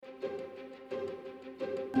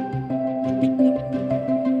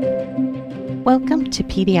Welcome to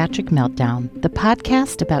Pediatric Meltdown, the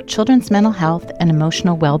podcast about children's mental health and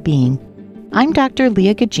emotional well-being. I'm Dr.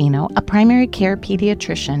 Leah Gugino, a primary care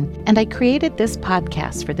pediatrician, and I created this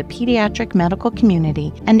podcast for the pediatric medical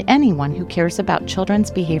community and anyone who cares about children's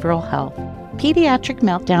behavioral health. Pediatric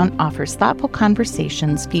Meltdown offers thoughtful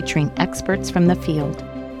conversations featuring experts from the field.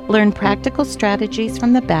 Learn practical strategies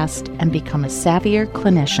from the best and become a savvier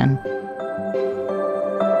clinician.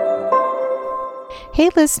 Hey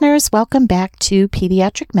listeners, welcome back to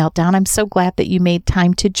Pediatric Meltdown. I'm so glad that you made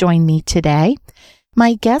time to join me today.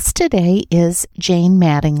 My guest today is Jane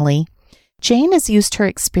Mattingly. Jane has used her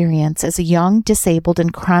experience as a young, disabled,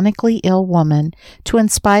 and chronically ill woman to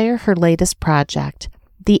inspire her latest project,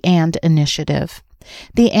 the AND Initiative.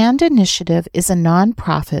 The AND Initiative is a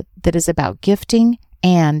nonprofit that is about gifting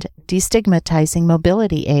and destigmatizing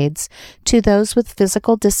mobility aids to those with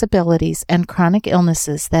physical disabilities and chronic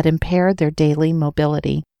illnesses that impair their daily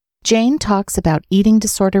mobility. Jane talks about eating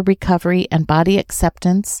disorder recovery and body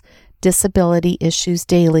acceptance, disability issues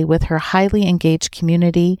daily with her highly engaged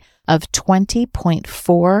community of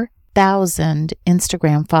 20.4 thousand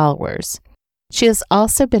Instagram followers. She has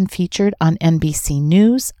also been featured on NBC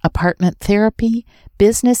News, Apartment Therapy,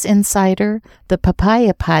 Business Insider, the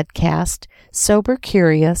Papaya Podcast, Sober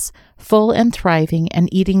Curious, Full and Thriving, and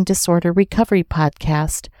Eating Disorder Recovery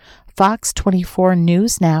Podcast, Fox 24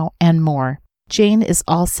 News Now, and more. Jane is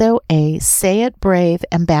also a Say It Brave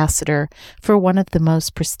ambassador for one of the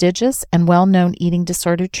most prestigious and well-known eating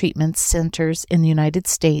disorder treatment centers in the United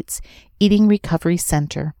States, Eating Recovery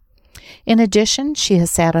Center. In addition, she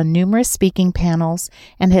has sat on numerous speaking panels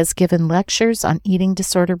and has given lectures on eating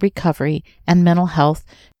disorder recovery and mental health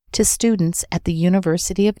to students at the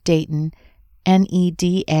University of Dayton,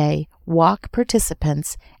 NEDA, WALK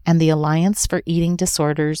participants, and the Alliance for Eating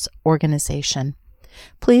Disorders organization.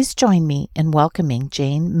 Please join me in welcoming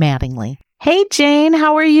Jane Mattingly. Hey, Jane,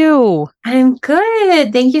 how are you? I'm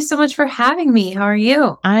good. Thank you so much for having me. How are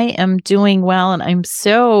you? I am doing well, and I'm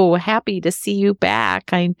so happy to see you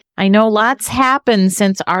back. I know lots happened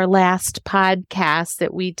since our last podcast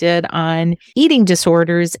that we did on eating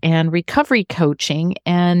disorders and recovery coaching,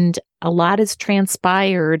 and a lot has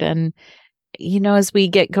transpired. And, you know, as we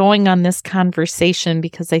get going on this conversation,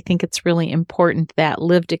 because I think it's really important, that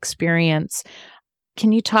lived experience,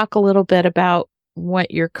 can you talk a little bit about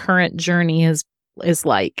what your current journey is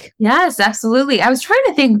like? Yes, absolutely. I was trying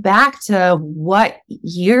to think back to what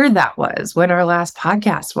year that was when our last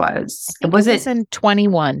podcast was. Was it in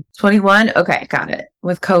 21? 21? Okay, got it.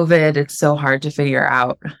 With COVID, it's so hard to figure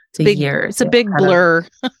out the years. It's a big blur.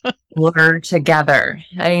 Blur together.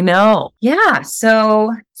 I know. Yeah.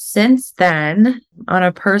 So since then, on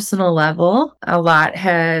a personal level, a lot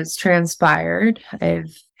has transpired.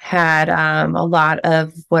 I've had a lot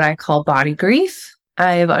of what I call body grief.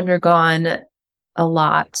 I've undergone a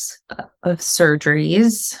lot of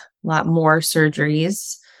surgeries, a lot more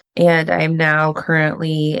surgeries, and I'm now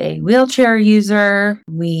currently a wheelchair user.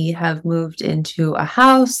 We have moved into a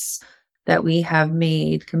house that we have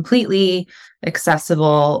made completely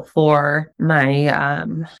accessible for my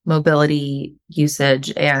mobility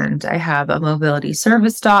usage. And I have a mobility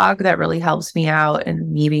service dog that really helps me out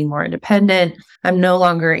and me being more independent. I'm no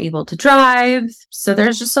longer able to drive. So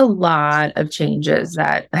there's just a lot of changes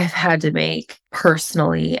that I've had to make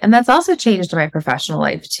personally. And that's also changed my professional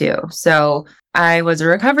life too. So I was a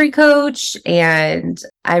recovery coach, and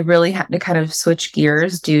I really had to kind of switch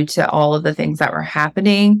gears due to all of the things that were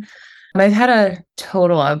happening. I've had a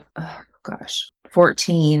total of,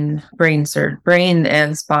 14 brain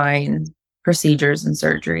and spine procedures and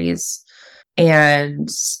surgeries. And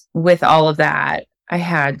with all of that, I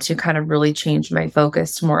had to kind of really change my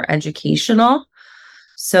focus to more educational.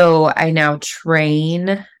 So I now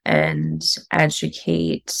train and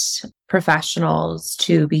educate professionals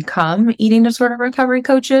to become eating disorder recovery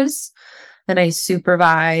coaches. And I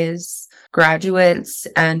supervise graduates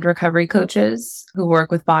and recovery coaches who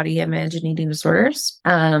work with body image and eating disorders.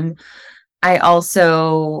 I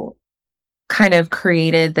also kind of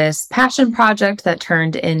created this passion project that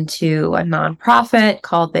turned into a nonprofit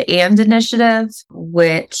called the AND Initiative,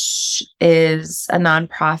 which is a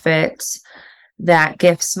nonprofit that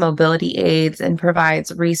gifts mobility aids and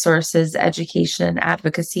provides resources, education, and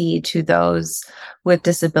advocacy to those with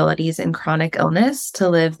disabilities and chronic illness to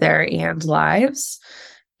live their AND lives.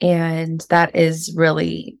 And that is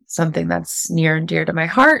really something that's near and dear to my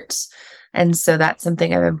heart. And so that's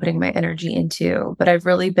something I've been putting my energy into. But I've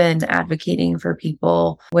really been advocating for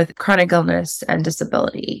people with chronic illness and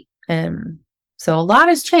disability. So a lot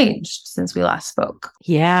has changed since we last spoke.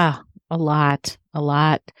 Yeah, a lot.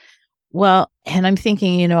 Well, and I'm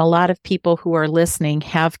thinking, a lot of people who are listening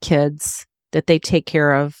have kids that they take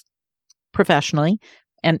care of professionally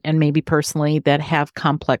and maybe personally that have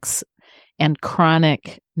complex and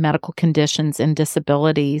chronic medical conditions and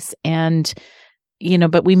disabilities. And,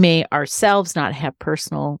 but we may ourselves not have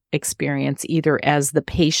personal experience either as the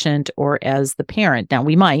patient or as the parent. Now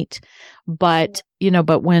we might, but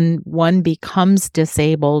when one becomes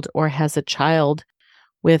disabled or has a child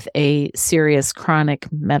with a serious chronic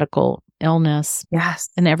medical illness, yes,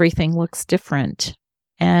 and everything looks different.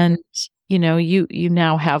 And you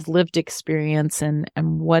now have lived experience, and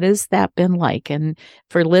what has that been like? And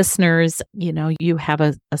for listeners, you have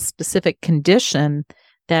a specific condition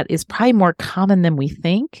that is probably more common than we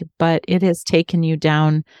think, but it has taken you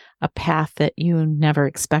down a path that you never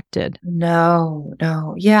expected. No.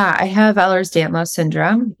 Yeah, I have Ehlers-Danlos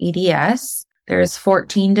syndrome, EDS. There's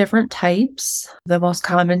 14 different types. The most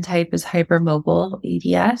common type is hypermobile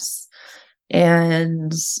EDS.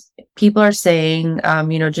 And people are saying,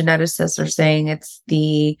 geneticists are saying it's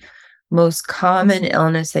the most common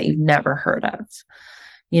illness that you've never heard of.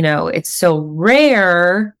 It's so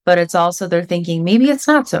rare, but it's also, they're thinking maybe it's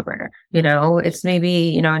not so rare. It's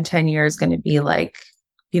maybe, in 10 years going to be like,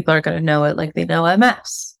 people are going to know it like they know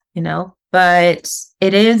MS, but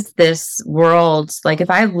it is this world. Like if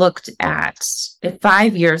I looked at it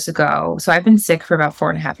 5 years ago, so I've been sick for about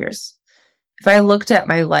 4.5 years. If I looked at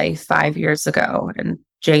my life 5 years ago and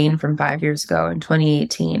Jane from 5 years ago in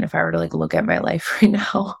 2018, if I were to look at my life right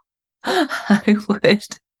now, I would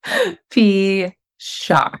be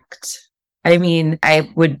shocked. I mean,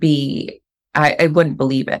 I wouldn't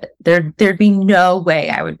believe it. There'd be no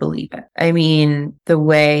way I would believe it. I mean, the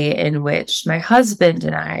way in which my husband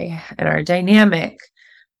and I and our dynamic,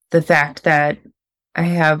 the fact that I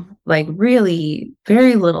have really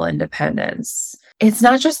very little independence. It's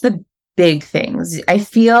not just the big things. I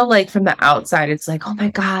feel like from the outside, it's like, oh my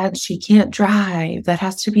God, she can't drive. That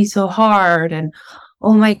has to be so hard. And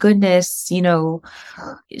oh my goodness,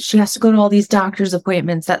 she has to go to all these doctor's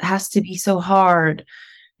appointments. That has to be so hard.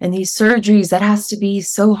 And these surgeries, that has to be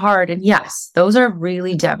so hard. And yes, those are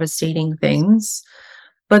really devastating things,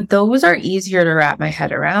 but those are easier to wrap my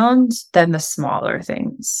head around than the smaller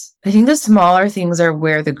things. I think the smaller things are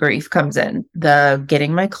where the grief comes in. The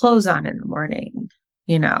getting my clothes on in the morning,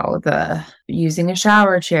 the using a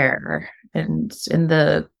shower chair and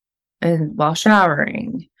while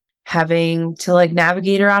showering, having to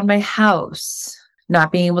navigate around my house,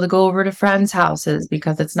 not being able to go over to friends' houses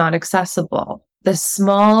because it's not accessible. The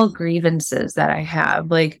small grievances that I have,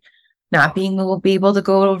 not being able to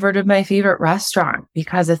go over to my favorite restaurant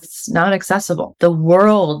because it's not accessible. The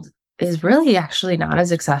world is really actually not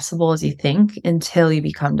as accessible as you think until you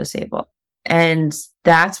become disabled. And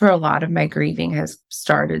that's where a lot of my grieving has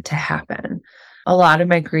started to happen. A lot of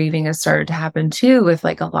my grieving has started to happen too with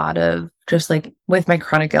a lot of just with my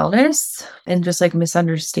chronic illness and just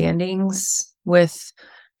misunderstandings with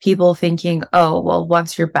people thinking, oh, well,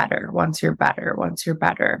 once you're better,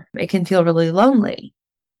 it can feel really lonely.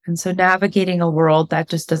 And so navigating a world that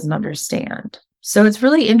just doesn't understand. So it's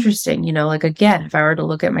really interesting, again, if I were to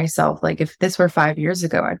look at myself, if this were 5 years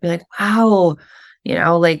ago, I'd be like, wow,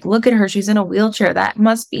 look at her. She's in a wheelchair. That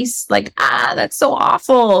must be that's so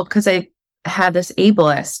awful. Cause I had this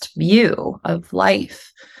ableist view of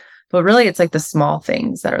life, but really it's the small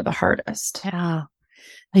things that are the hardest. Yeah.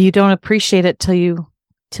 You don't appreciate it till you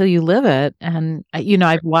live it. And,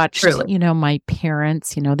 I've watched, Truly. My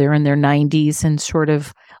parents, they're in their 90s and sort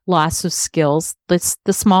of loss of skills. It's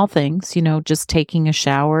the small things, just taking a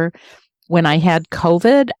shower. When I had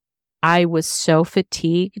COVID, I was so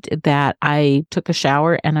fatigued that I took a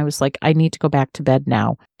shower and I was like, I need to go back to bed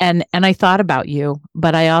now. And I thought about you,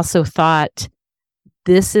 but I also thought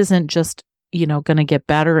this isn't just, going to get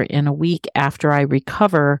better in a week after I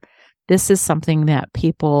recover. This is something that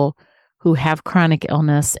people who have chronic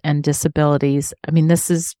illness and disabilities, I mean, this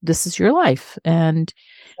is your life. And,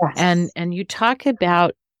 yes. and you talk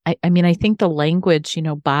about, I think the language,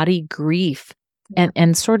 body grief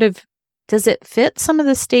and sort of, does it fit some of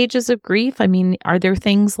the stages of grief? I mean, are there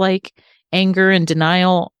things like anger and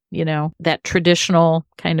denial, that traditional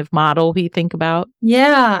kind of model we think about?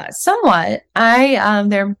 Yeah, somewhat.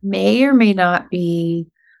 There may or may not be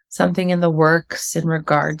something in the works in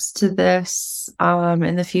regards to this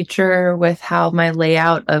in the future with how my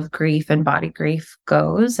layout of grief and body grief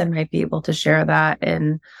goes. I might be able to share that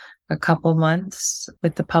in a couple months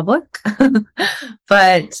with the public.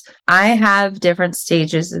 But I have different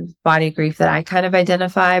stages of body grief that I kind of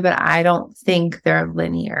identify, but I don't think they're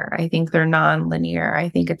linear. I think they're non-linear. I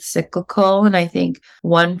think it's cyclical. And I think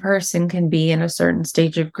one person can be in a certain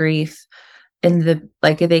stage of grief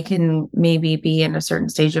they can maybe be in a certain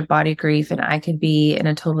stage of body grief and I could be in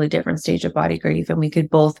a totally different stage of body grief, and we could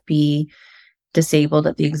both be disabled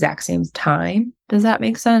at the exact same time. Does that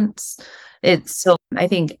make sense? I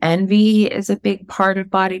think envy is a big part of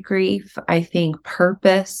body grief. I think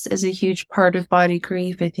purpose is a huge part of body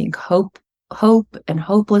grief. I think hope and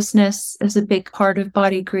hopelessness is a big part of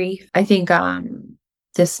body grief. I think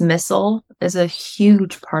dismissal is a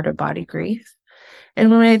huge part of body grief. And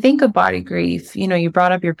when I think of body grief, you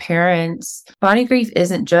brought up your parents. Body grief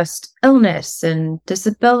isn't just illness and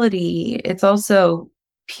disability. It's also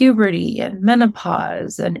puberty and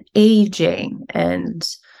menopause and aging and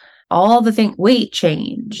all the things, weight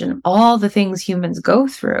change and all the things humans go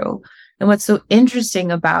through. And what's so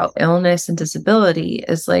interesting about illness and disability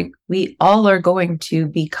is like we all are going to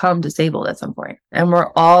become disabled at some point, and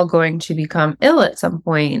we're all going to become ill at some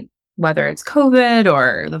point, whether it's COVID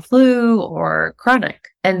or the flu or chronic.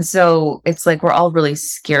 And so it's like we're all really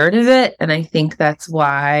scared of it. And I think that's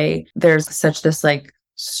why there's such this like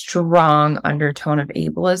strong undertone of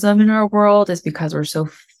ableism in our world, is because we're so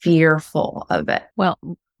fearful of it. Well,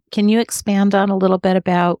 can you expand on a little bit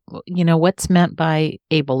about, what's meant by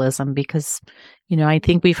ableism? Because, I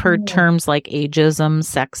think we've heard terms like ageism,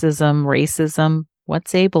 sexism, racism.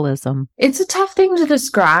 What's ableism? It's a tough thing to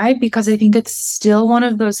describe because I think it's still one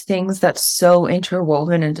of those things that's so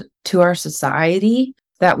interwoven into our society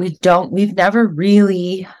that we've never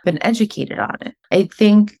really been educated on it. I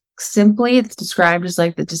think simply it's described as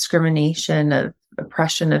like the discrimination of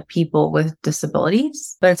oppression of people with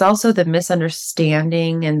disabilities, but it's also the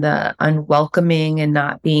misunderstanding and the unwelcoming and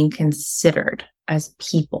not being considered as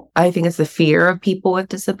people. I think it's the fear of people with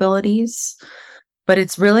disabilities, but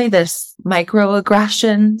it's really this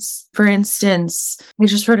microaggressions. For instance, I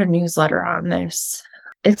just wrote a newsletter on this.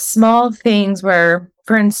 It's small things where,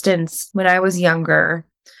 for instance, when I was younger,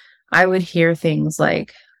 I would hear things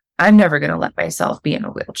like, I'm never going to let myself be in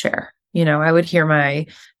a wheelchair. I would hear my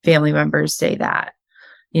family members say that,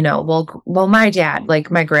 well, my dad,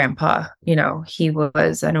 like my grandpa, he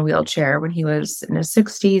was in a wheelchair when he was in his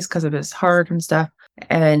 60s because of his heart and stuff.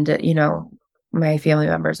 And, my family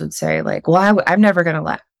members would say like, well, I'm never going to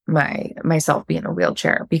let myself be in a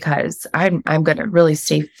wheelchair because I'm going to really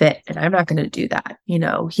stay fit and I'm not going to do that.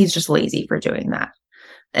 He's just lazy for doing that.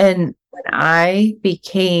 And when I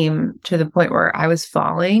became to the point where I was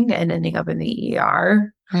falling and ending up in the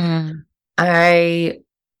ER, I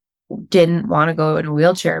didn't want to go in a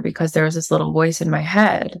wheelchair because there was this little voice in my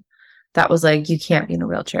head that was like, you can't be in a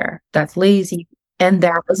wheelchair. That's lazy. And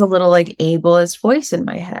that was a little like ableist voice in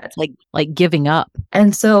my head. Like giving up.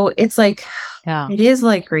 And so it's like, yeah, it is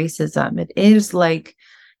like racism. It is like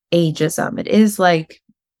ageism. It is like,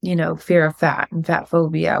 fear of fat and fat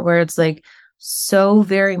phobia, where it's like so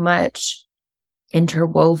very much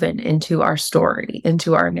interwoven into our story,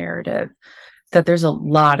 into our narrative, that there's a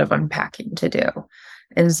lot of unpacking to do.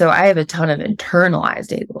 And so I have a ton of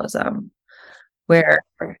internalized ableism where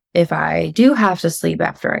if I do have to sleep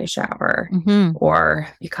after I shower, or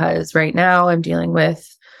because right now I'm dealing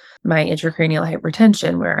with my intracranial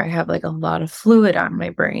hypertension where I have like a lot of fluid on my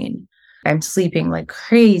brain, I'm sleeping like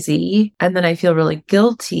crazy. And then I feel really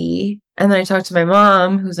guilty. And then I talk to my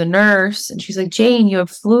mom, who's a nurse, and she's like, Jane, you have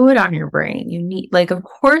fluid on your brain. You need, like, of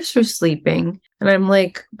course you're sleeping. And I'm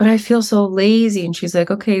like, but I feel so lazy. And she's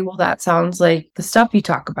like, okay, well, that sounds like the stuff you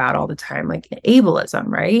talk about all the time, like ableism,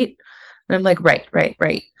 right? And I'm like, right.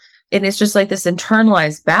 And it's just like this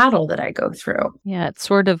internalized battle that I go through. Yeah, it's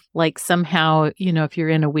sort of like somehow, if you're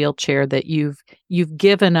in a wheelchair, that you've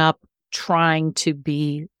given up trying to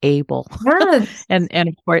be able. Yes. and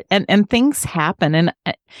of course, and things happen.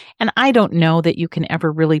 And I don't know that you can ever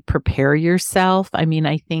really prepare yourself. I mean,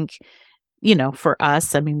 I think, for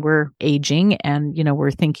us, I mean, we're aging and,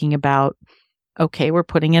 we're thinking about, okay, we're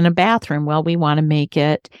putting in a bathroom. Well, we want to make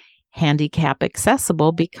it handicap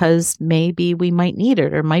accessible because maybe we might need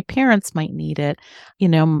it or my parents might need it.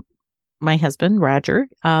 My husband, Roger,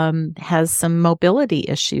 has some mobility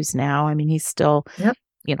issues now. I mean, he's still,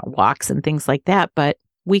 walks and things like that, but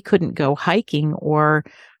we couldn't go hiking or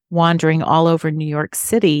wandering all over New York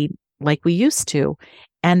City like we used to.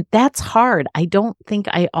 And that's hard. I don't think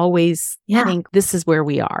I always think this is where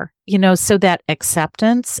we are, so that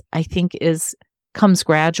acceptance, I think, comes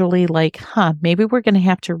gradually, like, maybe we're going to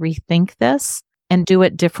have to rethink this and do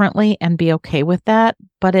it differently and be okay with that.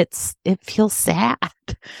 But it feels sad,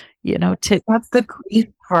 That's the grief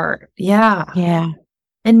part. Yeah. Yeah.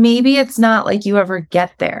 And maybe it's not like you ever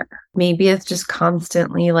get there. Maybe it's just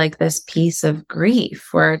constantly like this piece of grief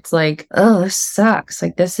where it's like, oh, this sucks.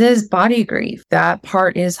 Like, this is body grief. That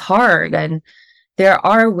part is hard. And there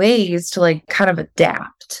are ways to like kind of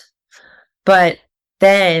adapt. But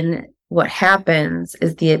then what happens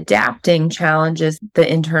is the adapting challenges the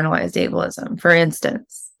internalized ableism. For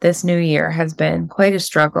instance, this new year has been quite a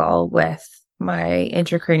struggle with my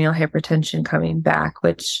intracranial hypertension coming back,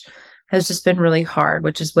 which has just been really hard,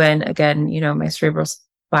 which is when, again, my cerebral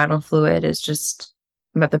spinal fluid is just,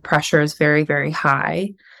 but the pressure is very, very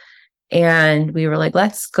high. And we were like,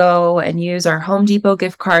 let's go and use our Home Depot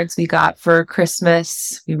gift cards we got for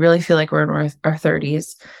Christmas. We really feel like we're in our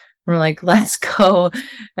 30s. We're like, let's go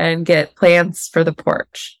and get plants for the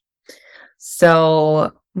porch.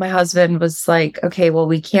 So my husband was like, okay, well,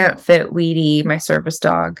 we can't fit Weedy, my service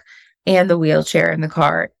dog, and the wheelchair in the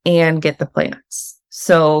car and get the plants.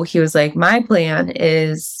 So he was like, my plan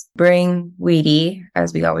is bring Weedy,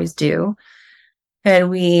 as we always do,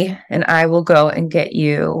 and I will go and get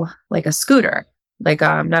you like a scooter, like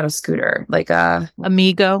not a scooter, like a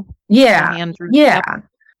Amigo. Yeah. Yeah.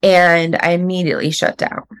 And I immediately shut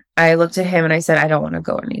down. I looked at him and I said, I don't want to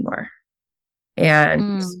go anymore.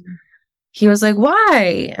 And he was like,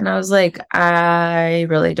 why? And I was like, I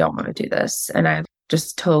really don't want to do this. And I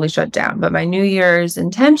just totally shut down. But my New Year's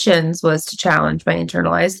intentions was to challenge my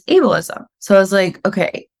internalized ableism. So I was like,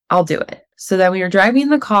 okay, I'll do it. So then we were driving in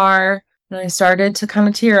the car and I started to kind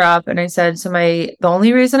of tear up. And I said, the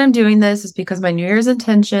only reason I'm doing this is because my New Year's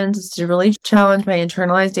intentions is to really challenge my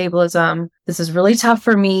internalized ableism. This is really tough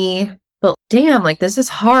for me. But damn, like this is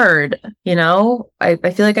hard. I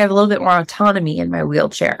feel like I have a little bit more autonomy in my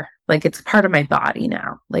wheelchair. Like it's part of my body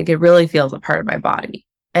now. Like it really feels a part of my body.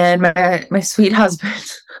 And my sweet husband,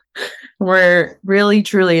 we're really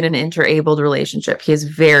truly in an interabled relationship. He is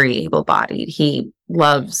very able-bodied. He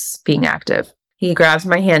loves being active. He grabs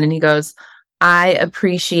my hand and he goes, I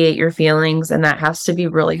appreciate your feelings and that has to be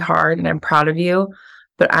really hard and I'm proud of you,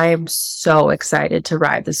 but I am so excited to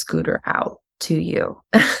ride the scooter out to you.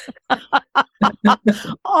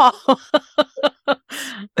 Oh.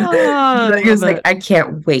 He was like, I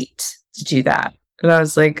can't wait to do that. And I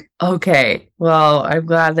was like, okay, well, I'm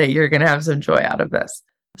glad that you're going to have some joy out of this.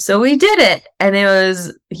 So we did it. And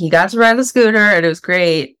he got to ride the scooter and it was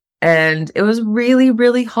great. And it was really,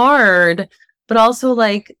 really hard. But also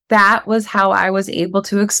like that was how I was able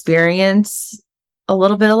to experience a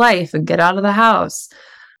little bit of life and get out of the house.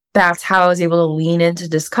 That's how I was able to lean into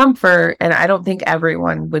discomfort. And I don't think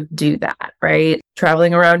everyone would do that, right?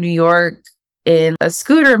 Traveling around New York in a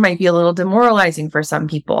scooter might be a little demoralizing for some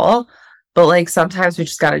people, but like sometimes we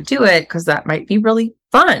just got to do it because that might be really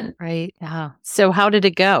fun. Right. Yeah. So how did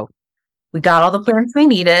it go? We got all the plants we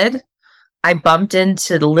needed. I bumped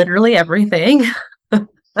into literally everything.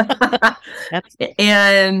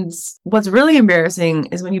 And what's really embarrassing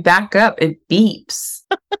is when you back up, it beeps.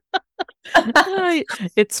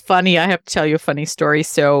 It's funny. I have to tell you a funny story.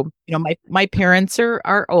 So, my parents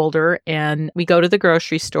are older and we go to the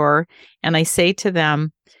grocery store and I say to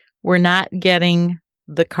them, we're not getting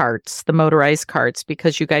the carts, the motorized carts,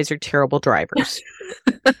 because you guys are terrible drivers.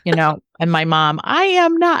 And my mom, I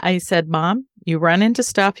am not. I said, Mom, you run into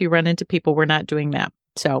stuff, you run into people. We're not doing that.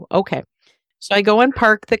 So, okay. So I go and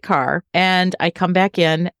park the car and I come back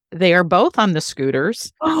in. They are both on the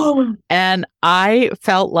scooters. Oh. And I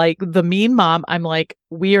felt like the mean mom. I'm like,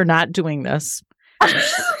 we are not doing this.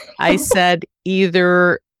 I said,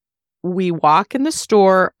 either we walk in the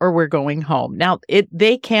store or we're going home. Now,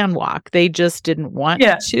 they can walk. They just didn't want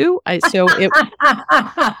to.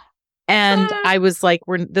 And I was like,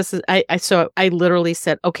 so I literally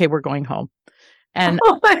said, okay, we're going home. And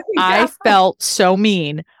I felt so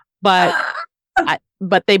mean, but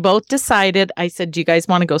they both decided. I said, do you guys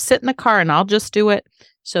want to go sit in the car and I'll just do it?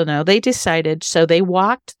 So no, they decided. So they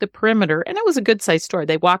walked the perimeter, and it was a good sized store.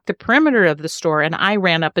 They walked the perimeter of the store and I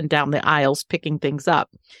ran up and down the aisles picking things up.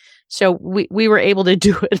 So we were able to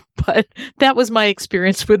do it, but that was my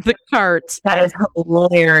experience with the carts. That is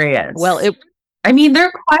hilarious. Well,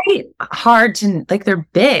 they're quite hard to, like, they're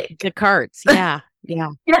big. The carts. Yeah. Yeah.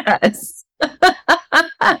 Yes.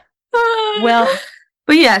 Well,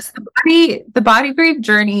 but yes, the body grief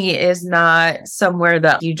journey is not somewhere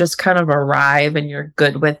that you just kind of arrive and you're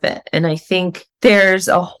good with it. And I think there's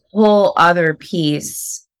a whole other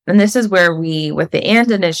piece. And this is where with the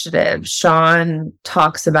AND initiative, Sean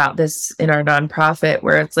talks about this in our nonprofit,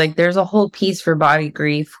 where it's like there's a whole piece for body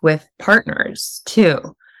grief with partners too.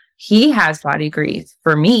 He has body grief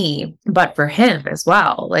for me, but for him as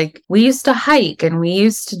well. Like we used to hike and we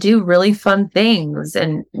used to do really fun things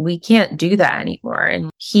and we can't do that anymore.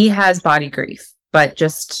 And he has body grief, but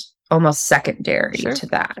just almost secondary to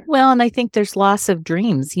that. Well, and I think there's loss of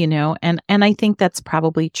dreams, and I think that's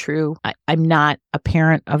probably true. I'm not a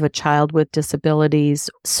parent of a child with disabilities,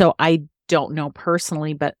 so I don't know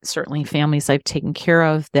personally, but certainly families I've taken care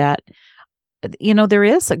of that there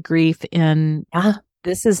is a grief in Yeah.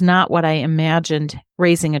 this is not what I imagined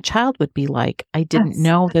raising a child would be like. I didn't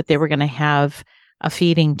know that they were going to have a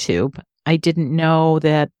feeding tube. I didn't know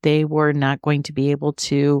that they were not going to be able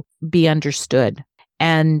to be understood,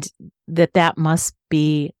 and that must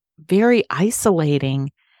be very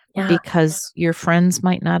isolating because your friends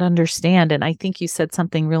might not understand. And I think you said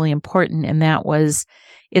something really important, and that was,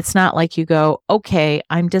 it's not like you go, okay,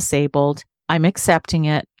 I'm disabled. I'm accepting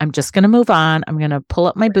it. I'm just going to move on. I'm going to pull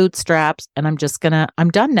up my bootstraps and I'm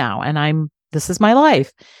done now. And this is my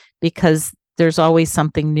life, because there's always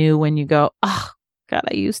something new when you go, oh God,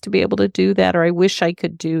 I used to be able to do that, or I wish I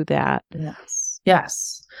could do that. Yes.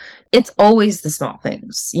 Yes. It's always the small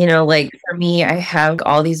things, like for me, I have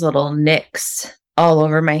all these little nicks all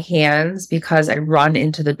over my hands because I run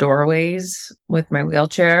into the doorways with my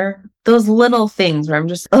wheelchair. Those little things where I'm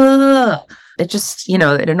just, it just,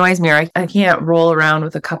 it annoys me. Or I can't roll around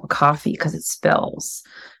with a cup of coffee because it spills.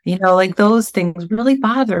 Like those things really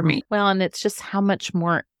bother me. Well, and it's just how much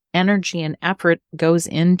more energy and effort goes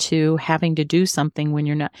into having to do something when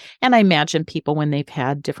you're not. And I imagine people, when they've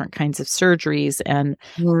had different kinds of surgeries and,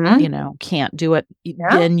 can't do it,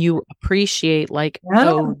 then you appreciate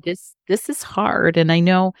oh, this is hard. And I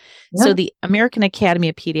know, so the American Academy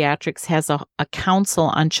of Pediatrics has a council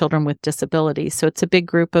on children with disabilities. So it's a big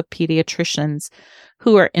group of pediatricians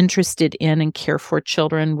who are interested in and care for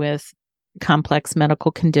children with complex medical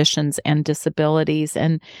conditions and disabilities.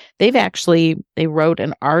 And they wrote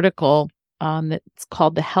an article that's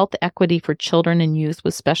called The Health Equity for Children and Youth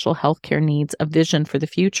with Special Healthcare Needs, A Vision for the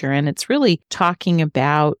Future. And it's really talking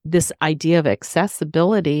about this idea of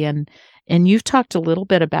accessibility. And you've talked a little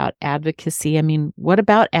bit about advocacy. I mean, what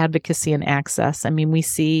about advocacy and access? I mean, we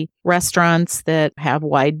see restaurants that have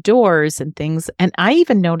wide doors and things. And I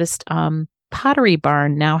even noticed Pottery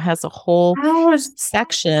Barn now has a whole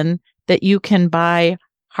section that you can buy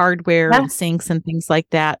hardware and sinks and things like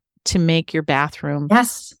that to make your bathroom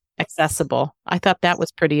accessible. I thought that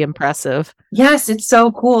was pretty impressive. Yes, it's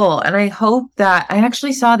so cool. And I hope that I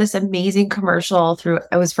actually saw this amazing commercial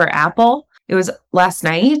it was for Apple. It was last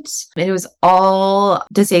night. It was all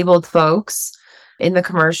disabled folks in the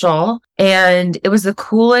commercial. And it was the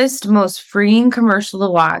coolest, most freeing commercial to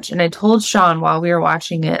watch. And I told Sean while we were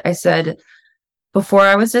watching it, I said, before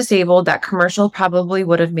I was disabled, that commercial probably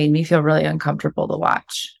would have made me feel really uncomfortable to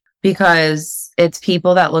watch, because it's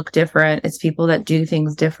people that look different. It's people that do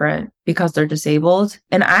things different because they're disabled.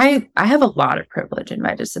 And I have a lot of privilege in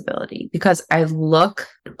my disability because I look,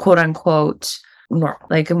 quote unquote, normal.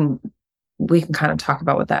 We can kind of talk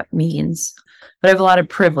about what that means, but I have a lot of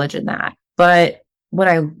privilege in that. But when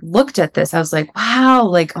I looked at this, I was like, wow,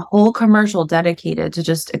 like a whole commercial dedicated to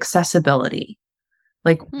just accessibility.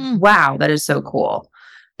 Wow, that is so cool.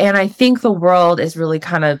 And I think the world is really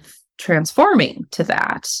kind of transforming to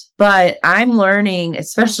that. But I'm learning,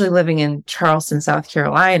 especially living in Charleston, South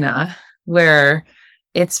Carolina, where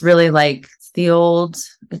it's really it's the old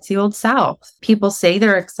South. People say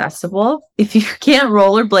they're accessible. If you can't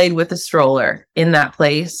rollerblade with a stroller in that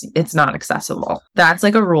place, it's not accessible. That's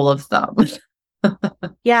like a rule of thumb.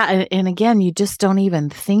 Yeah. And again, you just don't even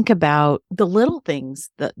think about the little things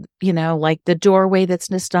that, like the doorway that's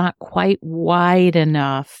just not quite wide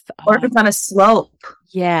enough. Or if it's on a slope.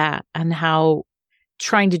 Yeah. And how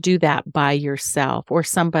trying to do that by yourself, or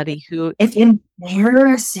somebody who... It's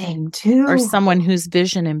embarrassing too. Or someone who's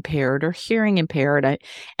vision impaired or hearing impaired.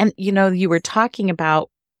 And you were talking about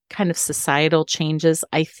kind of societal changes.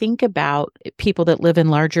 I think about people that live in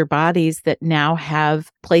larger bodies that now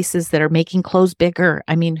have places that are making clothes bigger.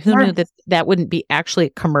 I mean, who knew that wouldn't be actually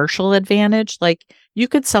a commercial advantage? Like, you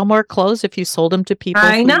could sell more clothes if you sold them to people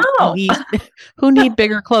who need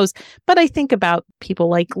bigger clothes. But I think about people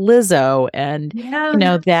like Lizzo and,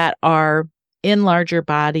 that are in larger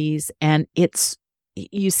bodies, and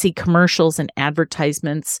you see commercials and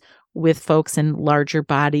advertisements with folks in larger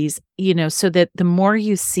bodies, so that the more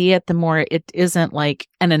you see it, the more it isn't like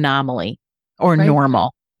an anomaly or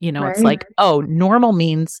normal. It's like, oh, normal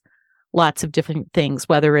means lots of different things,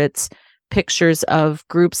 whether it's pictures of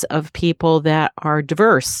groups of people that are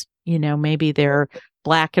diverse, maybe they're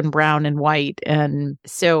black and brown and white. And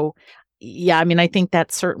so, yeah, I mean, I think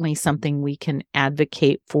that's certainly something we can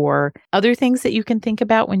advocate for. Other things that you can think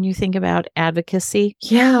about when you think about advocacy?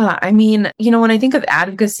 Yeah, I mean, when I think of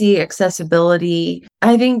advocacy, accessibility,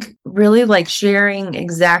 I think really sharing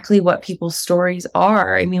exactly what people's stories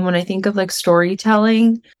are. I mean, when I think of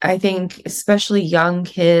storytelling, I think especially young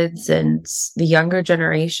kids and the younger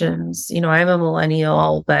generations, I'm a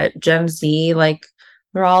millennial, but Gen Z,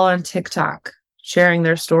 they're all on TikTok sharing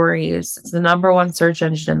their stories. It's the number one search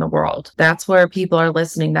engine in the world. That's where people are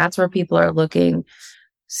listening. That's where people are looking,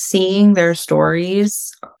 seeing their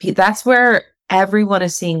stories. That's where everyone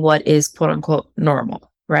is seeing what is quote unquote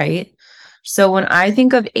normal, right? So when I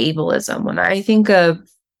think of ableism, when I think of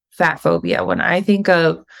fat phobia, when I think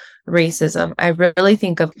of racism, I really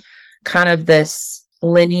think of kind of this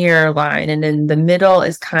linear line. And in the middle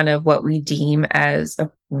is kind of what we deem as a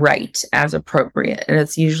right, as appropriate. And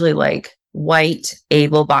it's usually like white,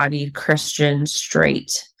 able-bodied, Christian,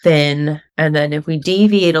 straight, thin. And then if we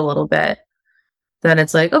deviate a little bit, then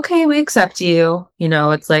it's like, okay, we accept you. You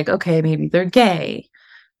know, it's like, okay, maybe they're gay.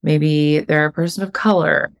 Maybe they're a person of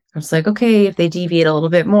color. It's like, okay, if they deviate a little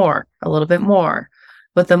bit more.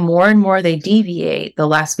 But the more and more they deviate, the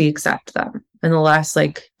less we accept them. And the less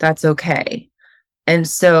like, that's okay. And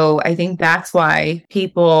so I think that's why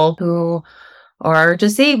people who are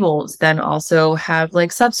disabled then also have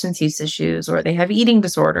like substance use issues, or they have eating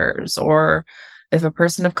disorders, or if a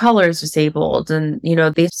person of color is disabled and, you know,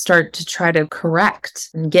 they start to try to correct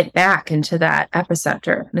and get back into that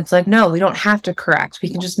epicenter. And it's like, no, we don't have to correct. We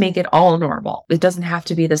can just make it all normal. It doesn't have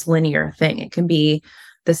to be this linear thing. It can be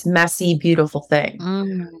this messy, beautiful thing.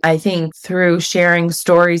 I think through sharing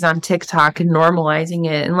stories on TikTok and normalizing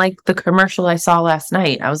it, and like the commercial I saw last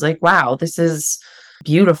night, I was like, wow, this is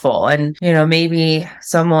beautiful. And, you know, maybe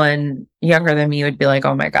someone younger than me would be like,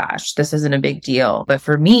 oh my gosh, this isn't a big deal. But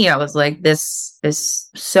for me, I was like, this is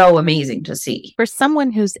so amazing to see. For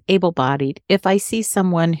someone who's able-bodied, if I see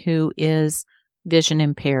someone who is vision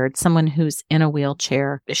impaired, someone who's in a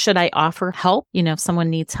wheelchair, should I offer help? You know, if someone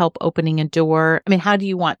needs help opening a door, I mean, how do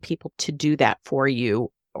you want people to do that for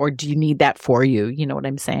you? Or do you need that for you? You know what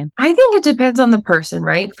I'm saying? I think it depends on the person,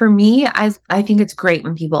 right? For me, I think it's great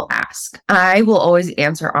when people ask. I will always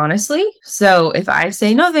answer honestly. So if I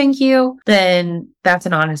say no, thank you, then that's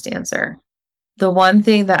an honest answer. The one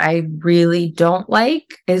thing that I really don't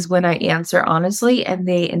like is when I answer honestly and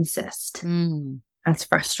they insist. That's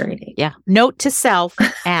frustrating. Yeah. Note to self,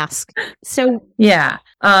 ask. So yeah.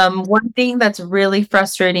 One thing that's really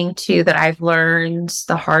frustrating too that I've learned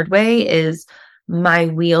the hard way is my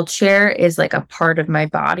wheelchair is like a part of my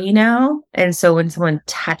body now. And so when someone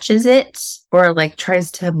touches it or like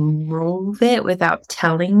tries to move it without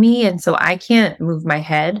telling me, and so I can't move my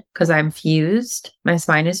head because I'm fused, my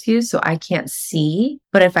spine is fused, so I can't see.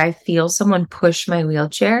 But if I feel someone push my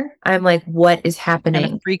wheelchair, I'm like, what is happening?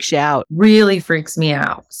 And it freaks you out. Really freaks me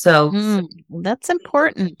out. So that's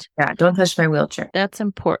important. Yeah, don't touch my wheelchair. That's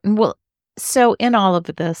important. Well, so in all of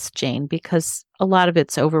this, Jane, because a lot of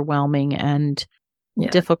it's overwhelming and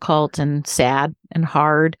difficult and sad and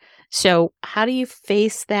hard. So how do you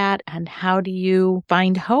face that and how do you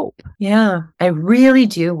find hope? Yeah, I really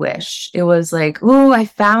do wish it was like, oh, I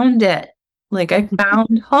found it. Like I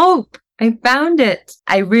found hope. I found it.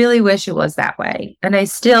 I really wish it was that way. And I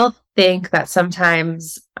still think that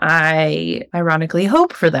sometimes I ironically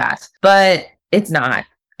hope for that, but it's not.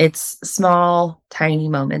 It's small, tiny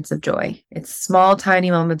moments of joy. It's small, tiny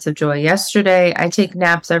moments of joy. Yesterday, I take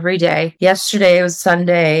naps every day. Yesterday was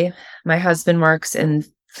Sunday. My husband works in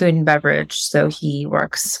food and beverage, so he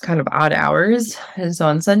works kind of odd hours. And so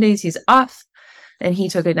on Sundays, he's off and he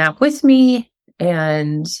took a nap with me.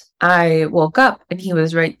 And I woke up and he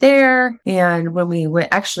was right there. And when we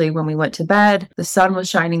went to bed, the sun was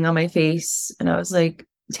shining on my face. And I was like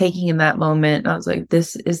taking in that moment. I was like,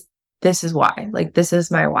 this is why. Like, this is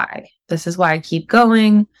my why. This is why I keep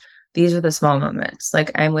going. These are the small moments. Like,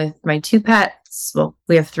 I'm with my 2 pets. Well,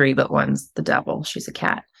 we have 3, but one's the devil. She's a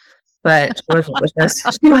cat. But she wasn't with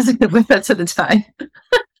us. She wasn't with us at the time.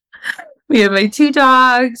 We have my 2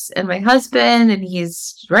 dogs and my husband, and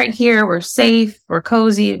he's right here. We're safe. We're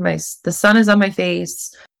cozy. The sun is on my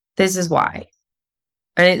face. This is why.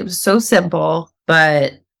 And it was so simple,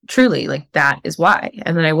 but truly, like, that is why.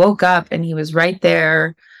 And then I woke up and he was right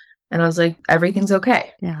there. And I was like, everything's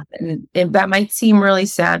okay. Yeah. And that might seem really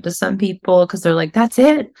sad to some people because they're like, that's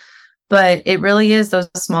it. But it really is those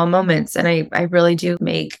small moments. And I really do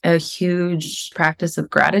make a huge practice of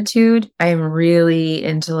gratitude. I am really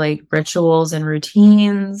into like rituals and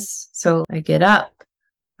routines. So I get up,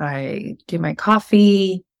 I do my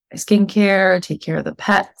coffee, my skincare, take care of the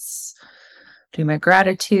pets, do my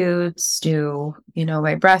gratitudes, do,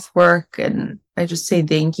 my breath work. And I just say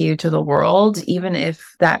thank you to the world, even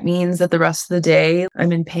if that means that the rest of the day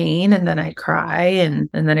I'm in pain and then I cry and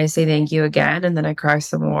then I say thank you again and then I cry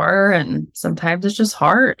some more. And sometimes it's just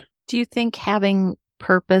hard. Do you think having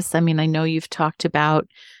purpose, I mean, I know you've talked about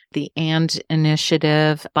the AND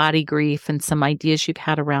initiative, body grief, and some ideas you've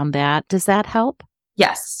had around that. Does that help?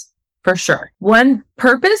 Yes. for sure. One,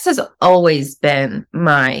 purpose has always been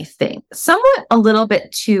my thing, somewhat a little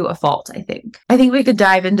bit to a fault, I think. I think we could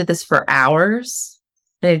dive into this for hours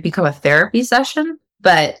and it'd become a therapy session.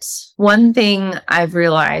 But one thing I've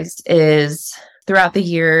realized is throughout the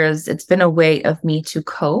years, it's been a way of me to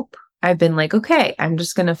cope. I've been like, okay, I'm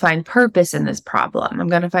just going to find purpose in this problem. I'm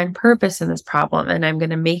going to find purpose in this problem and I'm going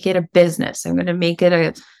to make it a business. I'm going to make it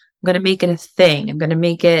a thing. I'm going to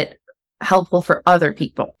make it helpful for other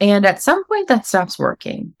people. And at some point that stops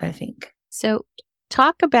working, I think. So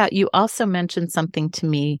talk about, you also mentioned something to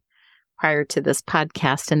me prior to this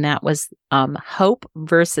podcast, and that was hope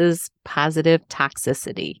versus positive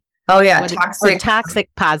toxicity. Oh yeah. Toxic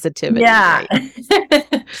positivity. Yeah.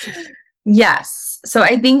 Right? Yes. So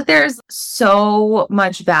I think there's so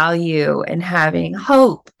much value in having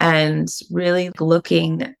hope and really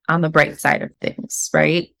looking on the bright side of things,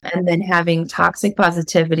 right? And then having toxic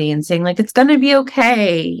positivity and saying like, it's going to be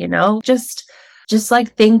okay, just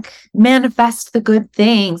like manifest the good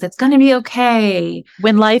things. It's going to be okay.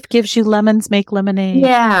 When life gives you lemons, make lemonade.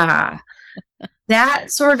 Yeah.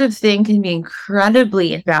 That sort of thing can be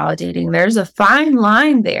incredibly invalidating. There's a fine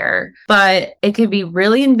line there, but it can be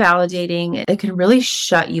really invalidating. It can really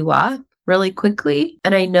shut you up really quickly.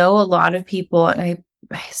 And I know a lot of people, and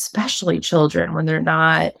especially children, when they're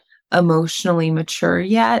not emotionally mature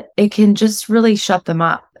yet, it can just really shut them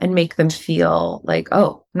up and make them feel like,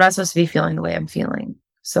 oh, I'm not supposed to be feeling the way I'm feeling.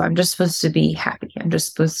 So I'm just supposed to be happy. I'm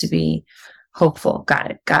just supposed to be hopeful.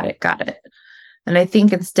 Got it. And I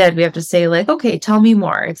think instead we have to say like, okay, tell me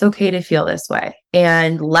more. It's okay to feel this way,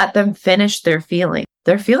 and let them finish their feeling.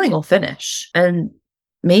 Their feeling will finish, and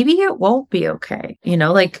maybe it won't be okay.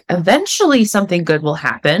 Like eventually something good will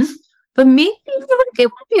happen, but maybe it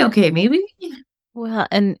won't be okay. Maybe. Well,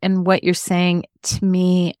 and what you're saying to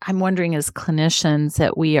me, I'm wondering as clinicians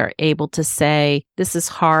that we are able to say, this is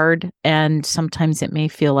hard, and sometimes it may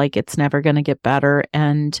feel like it's never going to get better.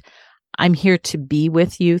 And I'm here to be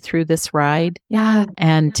with you through this ride. Yeah.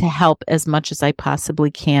 And to help as much as I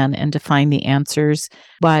possibly can and to find the answers.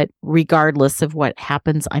 But regardless of what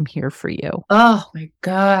happens, I'm here for you. Oh my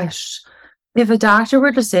gosh. If a doctor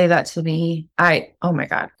were to say that to me, oh my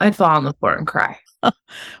God, I'd fall on the floor and cry.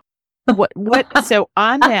 So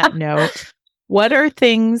on that note, what are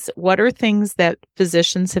things that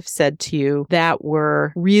physicians have said to you that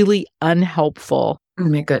were really unhelpful? Oh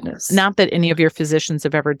my goodness. Not that any of your physicians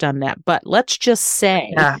have ever done that, but let's just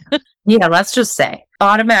say. Yeah, let's just say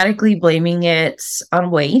automatically blaming it on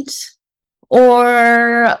weight,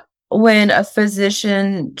 or when a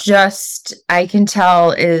physician I can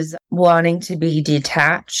tell is wanting to be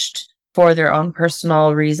detached for their own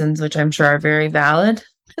personal reasons, which I'm sure are very valid.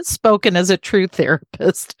 Spoken as a true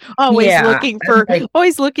therapist, always looking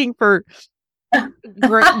for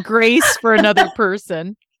grace for another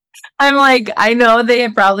person. I'm like, I know they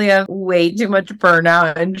probably have way too much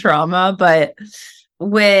burnout and trauma, but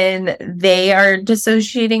when they are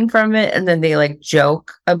dissociating from it and then they like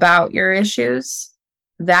joke about your issues,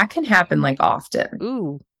 that can happen like often.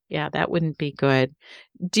 Ooh, yeah, that wouldn't be good.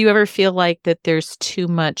 Do you ever feel like that there's too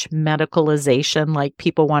much medicalization, like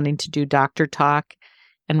people wanting to do doctor talk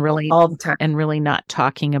and really all the time and really not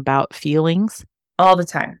talking about feelings? All the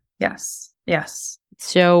time. Yes.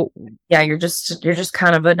 So yeah, you're just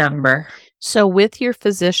kind of a number. So with your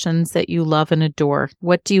physicians that you love and adore,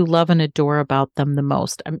 what do you love and adore about them the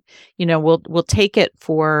most? We'll take it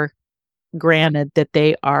for granted that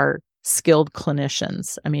they are skilled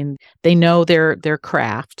clinicians. I mean, they know their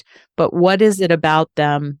craft, but what is it about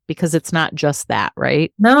them? Because it's not just that,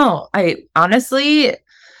 right? No, I honestly,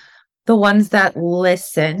 the ones that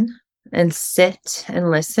listen and sit and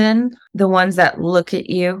listen, the ones that look at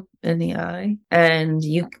you in the eye and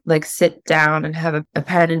you like sit down and have a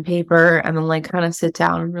pen and paper and then like kind of sit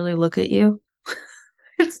down and really look at you.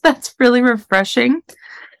 That's really refreshing.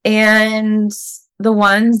 And the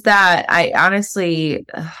ones that I honestly,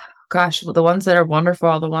 the ones that are wonderful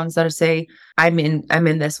are the ones that say, I'm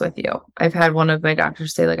in this with you. I've had one of my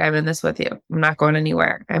doctors say like, I'm in this with you. I'm not going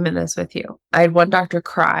anywhere. I'm in this with you. I had one doctor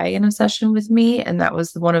cry in a session with me. And that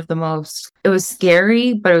was one of the most, it was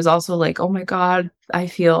scary, but it was also like, oh my God, I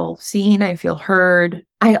feel seen. I feel heard.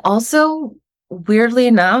 I also, weirdly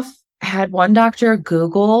enough, had one doctor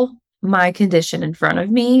Google my condition in front of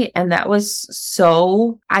me. And that was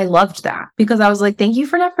I loved that because I was like, thank you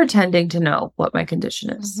for not pretending to know what my condition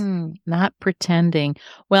is. Mm-hmm. Not pretending.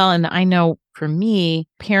 Well, and I know for me,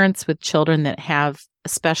 parents with children that have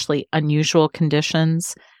especially unusual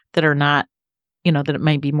conditions that are not that it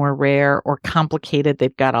might be more rare or complicated.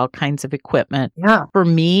 They've got all kinds of equipment. Yeah. For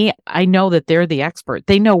me, I know that they're the expert.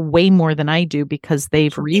 They know way more than I do because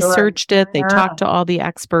they've researched it. They talk to all the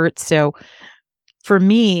experts. So for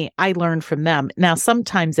me, I learn from them. Now,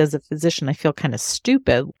 sometimes as a physician, I feel kind of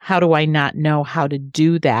stupid. How do I not know how to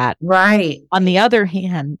do that? Right. On the other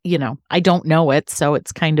hand, I don't know it. So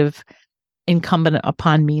it's kind of incumbent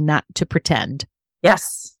upon me not to pretend.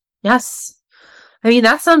 Yes. Yes. I mean,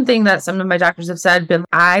 that's something that some of my doctors have said, but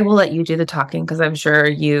I will let you do the talking because I'm sure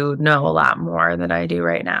you know a lot more than I do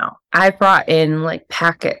right now. I brought in like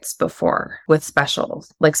packets before with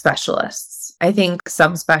specialists. I think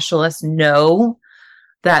some specialists know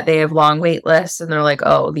that they have long wait lists and they're like,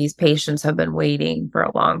 oh, these patients have been waiting for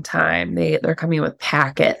a long time. They're coming with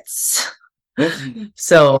packets.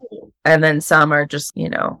 So, and then some are just,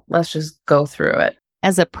 let's just go through it.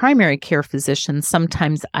 As a primary care physician,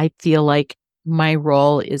 sometimes I feel like my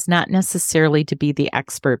role is not necessarily to be the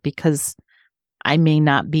expert because I may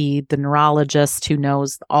not be the neurologist who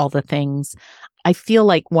knows all the things. I feel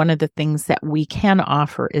like one of the things that we can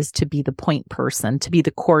offer is to be the point person, to be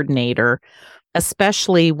the coordinator,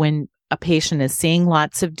 especially when a patient is seeing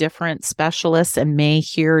lots of different specialists and may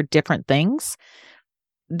hear different things,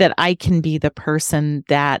 that I can be the person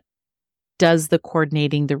that does the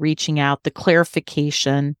coordinating, the reaching out, the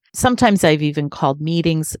clarification. Sometimes I've even called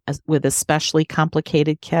meetings with especially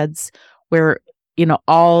complicated kids where,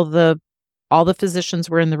 all the physicians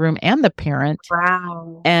were in the room and the parent.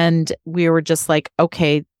 Wow. And we were just like,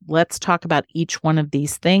 okay, let's talk about each one of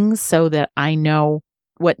these things so that I know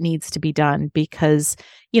what needs to be done because,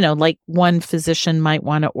 like one physician might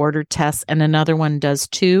want to order tests and another one does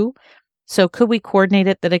too. So could we coordinate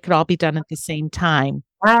it that it could all be done at the same time?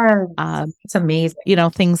 It's amazing.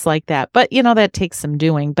 Things like that. But, that takes some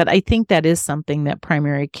doing. But I think that is something that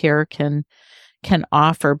primary care can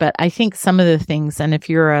offer. But I think some of the things, and if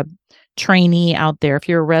you're a trainee out there, if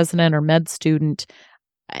you're a resident or med student,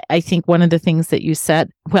 I think one of the things that you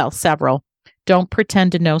said, well, several, don't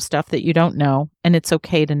pretend to know stuff that you don't know. And it's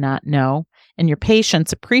okay to not know. And your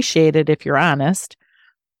patients appreciate it if you're honest.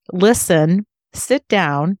 Listen, sit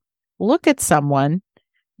down, look at someone,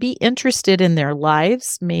 be interested in their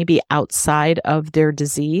lives, maybe outside of their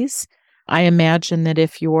disease. I imagine that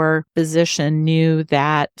if your physician knew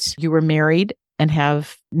that you were married and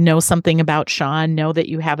know something about Sean, know that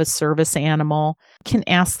you have a service animal, can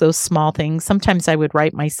ask those small things. Sometimes I would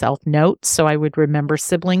write myself notes so I would remember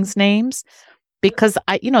siblings' names because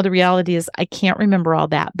the reality is I can't remember all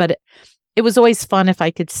that. But it was always fun if I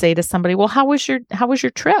could say to somebody, well, how was your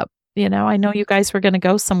trip? I know you guys were going to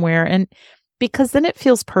go somewhere. And because then it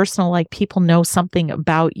feels personal, like people know something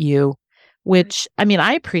about you, which,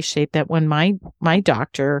 I appreciate that when my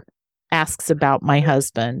doctor asks about my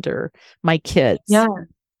husband or my kids. Yeah. It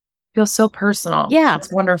feels so personal. Yeah.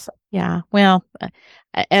 It's wonderful. Yeah. Well,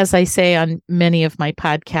 as I say on many of my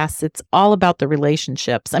podcasts, it's all about the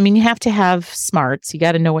relationships. You have to have smarts. You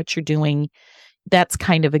got to know what you're doing. That's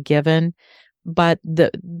kind of a given. But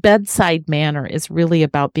the bedside manner is really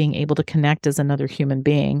about being able to connect as another human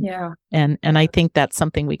being. Yeah. And I think that's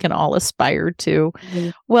something we can all aspire to. Mm-hmm.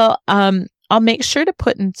 Well, I'll make sure to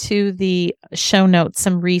put into the show notes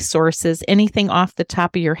some resources. Anything off the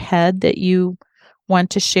top of your head that you want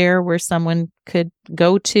to share where someone could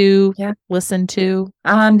go to, listen to?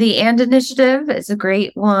 The AND Initiative is a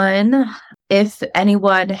great one. If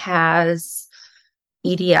anyone has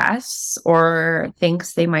EDS or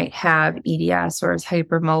thinks they might have EDS or is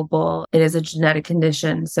hypermobile, it is a genetic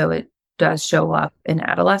condition, so it does show up in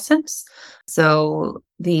adolescence. So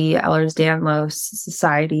the Ehlers-Danlos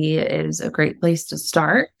Society is a great place to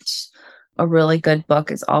start. A really good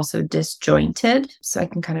book is also Disjointed. So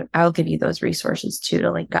I'll give you those resources too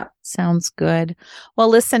to link up. Sounds good. Well,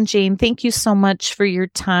 listen, Jane, thank you so much for your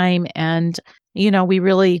time. And,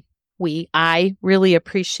 I really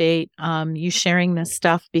appreciate you sharing this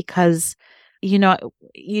stuff because, you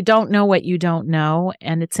don't know what you don't know.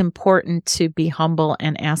 And it's important to be humble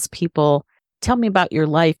and ask people, tell me about your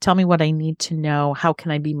life. Tell me what I need to know. How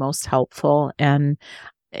can I be most helpful? And,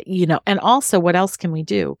 and also what else can we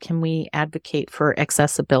do? Can we advocate for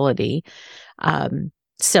accessibility?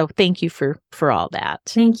 So thank you for all that.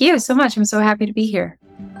 Thank you so much. I'm so happy to be here.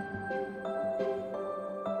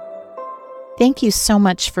 Thank you so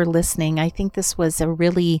much for listening. I think this was a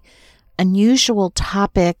really unusual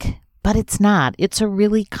topic, but it's not. It's a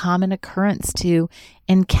really common occurrence to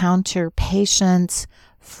encounter patients,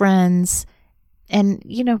 friends, and,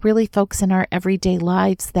 really folks in our everyday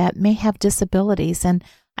lives that may have disabilities. And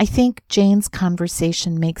I think Jane's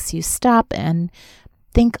conversation makes you stop and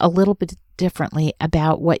think a little bit differently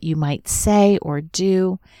about what you might say or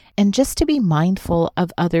do, and just to be mindful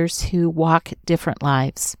of others who walk different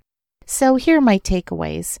lives. So here are my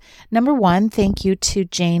takeaways. Number 1, thank you to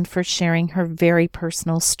Jane for sharing her very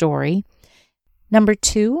personal story. Number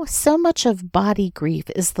 2, so much of body grief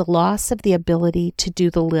is the loss of the ability to do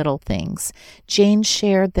the little things. Jane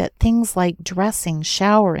shared that things like dressing,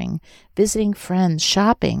 showering, visiting friends,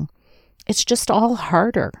 shopping, it's just all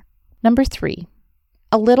harder. Number 3,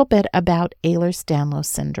 a little bit about Ehlers-Danlos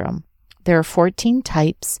syndrome. There are 14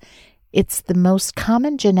 types. It's the most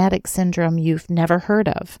common genetic syndrome you've never heard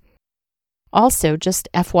of. Also, just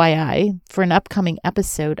FYI, for an upcoming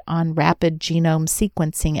episode on rapid genome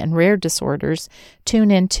sequencing and rare disorders,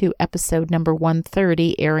 tune into episode number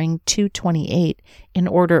 130, airing 2/28 in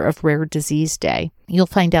order of Rare Disease Day. You'll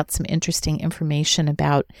find out some interesting information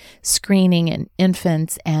about screening in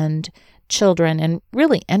infants and children, and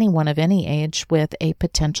really anyone of any age with a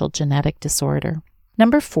potential genetic disorder.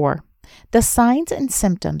 Number 4, the signs and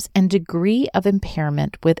symptoms and degree of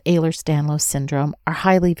impairment with Ehlers-Danlos syndrome are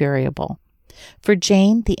highly variable. For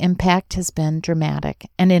Jane, the impact has been dramatic,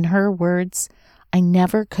 and in her words, I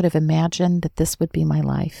never could have imagined that this would be my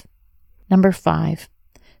life. Number 5,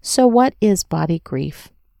 so what is body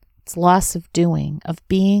grief? It's loss of doing, of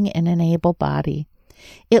being in an able body.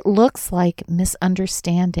 It looks like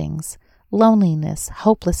misunderstandings, loneliness,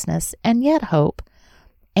 hopelessness, and yet hope,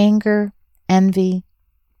 anger, envy.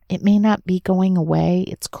 It may not be going away.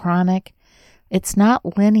 It's chronic. It's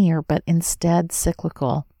not linear, but instead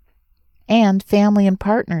cyclical. And family and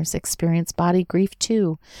partners experience body grief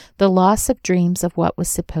too, the loss of dreams of what was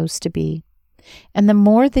supposed to be. And the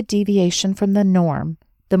more the deviation from the norm,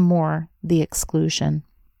 the more the exclusion.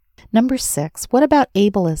 Number 6, what about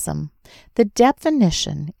ableism? The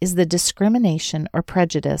definition is the discrimination or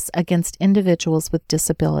prejudice against individuals with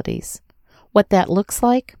disabilities. What that looks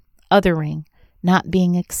like? Othering, not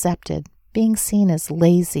being accepted, being seen as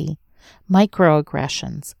lazy,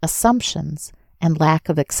 microaggressions, assumptions, and lack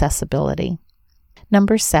of accessibility.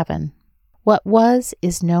 Number 7, what was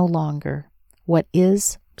is no longer. What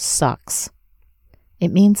is sucks. It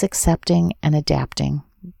means accepting and adapting.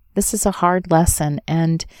 This is a hard lesson,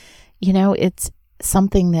 and it's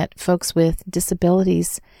something that folks with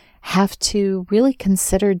disabilities have to really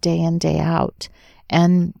consider day in, day out.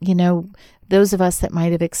 And, those of us that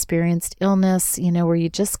might have experienced illness, where you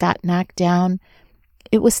just got knocked down,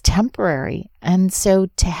 it was temporary. And so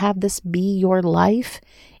to have this be your life,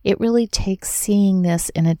 it really takes seeing this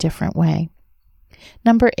in a different way.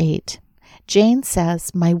 Number 8, Jane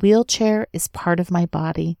says, my wheelchair is part of my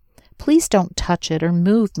body. Please don't touch it or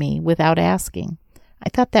move me without asking. I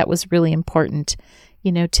thought that was really important,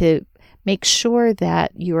 to make sure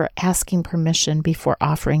that you're asking permission before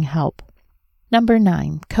offering help. Number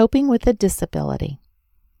 9, coping with a disability.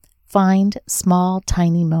 Find small,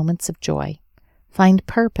 tiny moments of joy. Find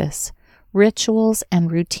purpose. Rituals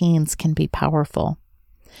and routines can be powerful.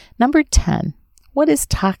 Number 10, what is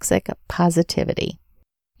toxic positivity?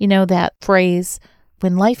 That phrase,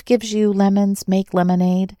 when life gives you lemons, make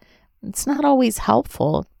lemonade. It's not always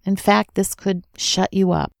helpful. In fact, this could shut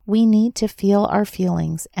you up. We need to feel our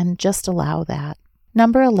feelings and just allow that.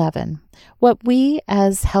 Number 11, what we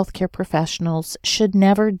as healthcare professionals should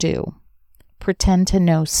never do, pretend to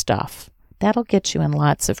know stuff. That'll get you in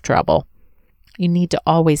lots of trouble. You need to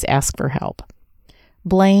always ask for help.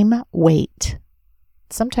 Blame weight.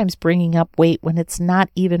 Sometimes bringing up weight when it's not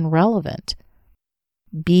even relevant.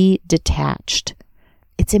 Be detached.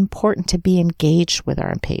 It's important to be engaged with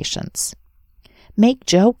our patients. Make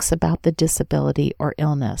jokes about the disability or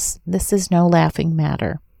illness. This is no laughing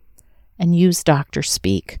matter. And use doctor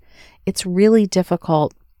speak. It's really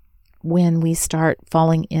difficult when we start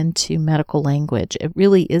falling into medical language. It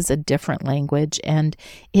really is a different language, and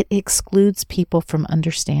it excludes people from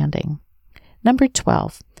understanding. Number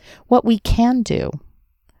 12, what we can do.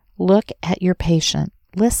 Look at your patient.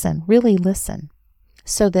 Listen, really listen,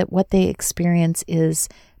 so that what they experience is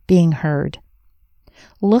being heard.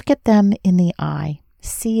 Look at them in the eye.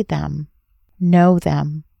 See them. Know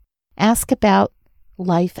them. Ask about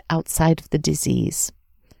life outside of the disease.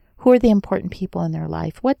 Who are the important people in their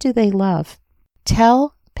life? What do they love?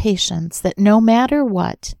 Tell patients that no matter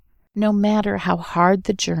what, no matter how hard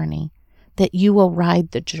the journey, that you will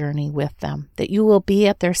ride the journey with them, that you will be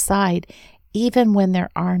at their side even when there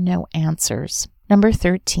are no answers. Number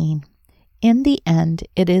 13, in the end,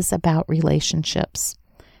 it is about relationships.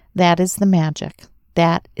 That is the magic.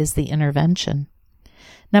 That is the intervention.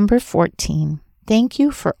 Number 14, thank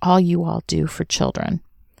you for all you all do for children.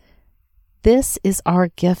 This is our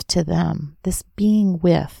gift to them, this being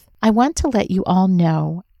with. I want to let you all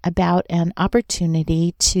know about an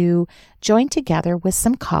opportunity to join together with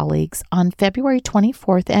some colleagues on February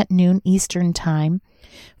 24th at noon Eastern Time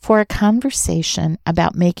for a conversation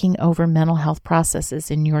about making over mental health processes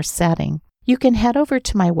in your setting. You can head over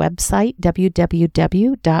to my website,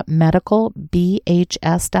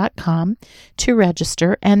 www.medicalbhs.com, to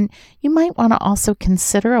register, and you might want to also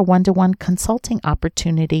consider a one-to-one consulting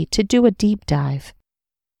opportunity to do a deep dive.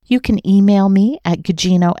 You can email me at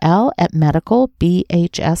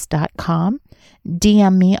guginoL@medicalbhs.com,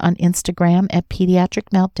 DM me on Instagram at Pediatric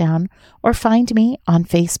Meltdown, or find me on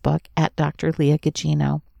Facebook at Dr. Leah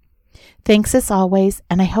Gugino. Thanks as always,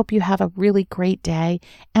 and I hope you have a really great day,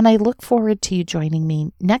 and I look forward to you joining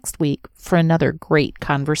me next week for another great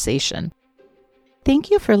conversation. Thank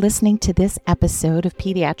you for listening to this episode of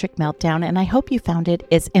Pediatric Meltdown, and I hope you found it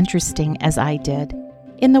as interesting as I did.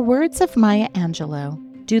 In the words of Maya Angelou,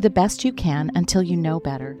 do the best you can until you know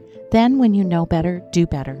better. Then when you know better, do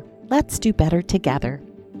better. Let's do better together.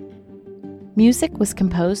 Music was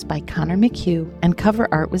composed by Connor McHugh, and cover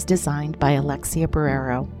art was designed by Alexia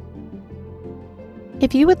Barrero.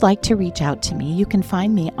 If you would like to reach out to me, you can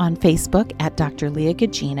find me on Facebook at Dr. Leah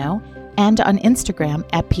Gugino and on Instagram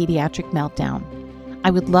at Pediatric Meltdown. I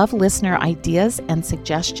would love listener ideas and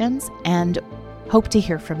suggestions and hope to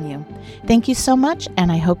hear from you. Thank you so much,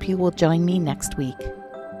 and I hope you will join me next week.